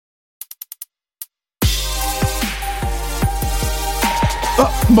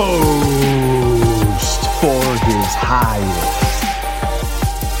utmost for his highest.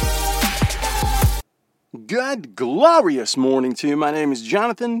 Good, glorious morning to you. My name is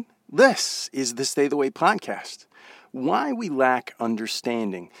Jonathan. This is the Stay the Way podcast. Why we lack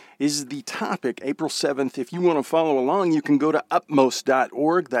understanding is the topic, April 7th. If you want to follow along, you can go to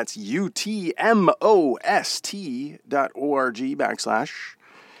utmost.org. That's utmost.org /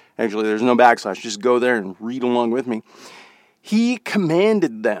 Actually, there's no backslash. Just go there and read along with me. He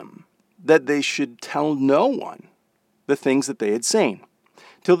commanded them that they should tell no one the things that they had seen,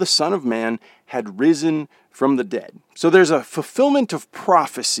 till the Son of Man had risen from the dead. So there's a fulfillment of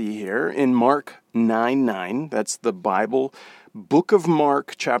prophecy here in Mark 9:9. That's the Bible, book of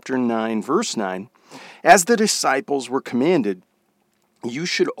Mark, chapter 9, verse 9. As the disciples were commanded, you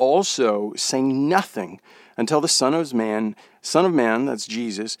should also say nothing until the Son of Man, that's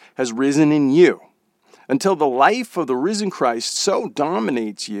Jesus, has risen in you. Until the life of the risen Christ so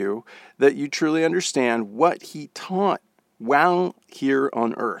dominates you that you truly understand what he taught while here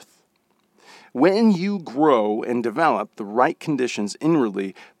on earth. When you grow and develop the right conditions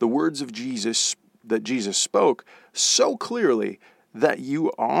inwardly, the words of Jesus that Jesus spoke so clearly that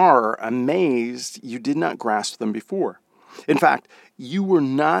you are amazed you did not grasp them before. In fact, you were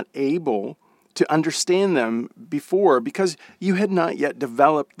not able to understand them before because you had not yet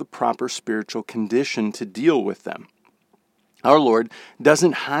developed the proper spiritual condition to deal with them. Our Lord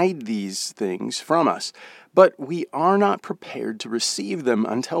doesn't hide these things from us, but we are not prepared to receive them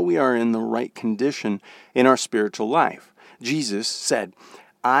until we are in the right condition in our spiritual life. Jesus said,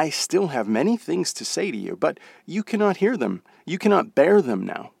 I still have many things to say to you, but you cannot hear them. You cannot bear them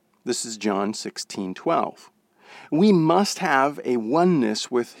now. This is John 16:12. We must have a oneness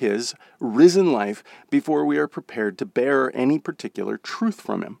with his risen life before we are prepared to bear any particular truth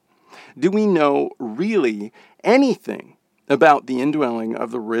from him. Do we know really anything about the indwelling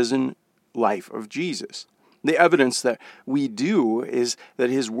of the risen life of Jesus? The evidence that we do is that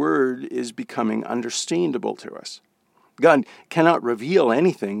his word is becoming understandable to us. God cannot reveal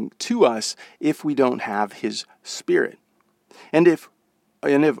anything to us if we don't have his Spirit. And if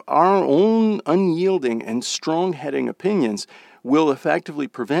our own unyielding and strong-heading opinions will effectively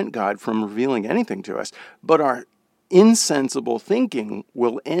prevent God from revealing anything to us, but our insensible thinking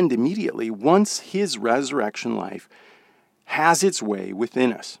will end immediately once his resurrection life has its way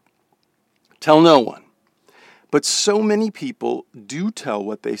within us. Tell no one. But so many people do tell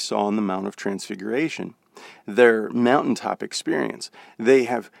what they saw on the Mount of Transfiguration, their mountaintop experience. They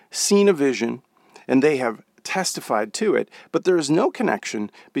have seen a vision and they have testified to it, but there is no connection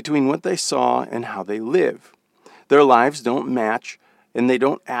between what they saw and how they live. Their lives don't match and they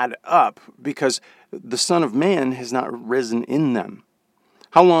don't add up because the Son of Man has not risen in them.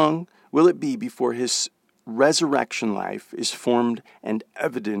 How long will it be before his resurrection life is formed and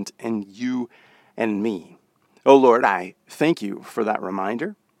evident in you and me? Oh Lord, I thank you for that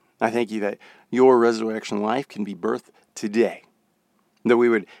reminder. I thank you that your resurrection life can be birthed today. That we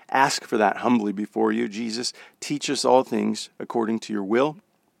would ask for that humbly before you. Jesus, teach us all things according to your will.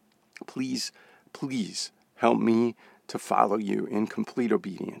 Please, please help me to follow you in complete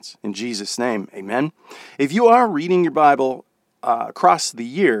obedience. In Jesus' name, amen. If you are reading your Bible across the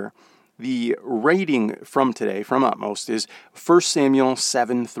year, the rating from today, from Utmost, is 1 Samuel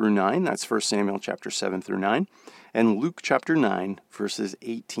 7 through 9. That's 1 Samuel chapter 7 through 9. And Luke chapter 9, verses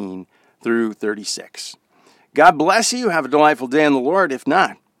 18 through 36. God bless you. Have a delightful day in the Lord. If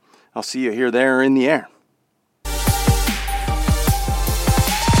not, I'll see you here, there, or in the air.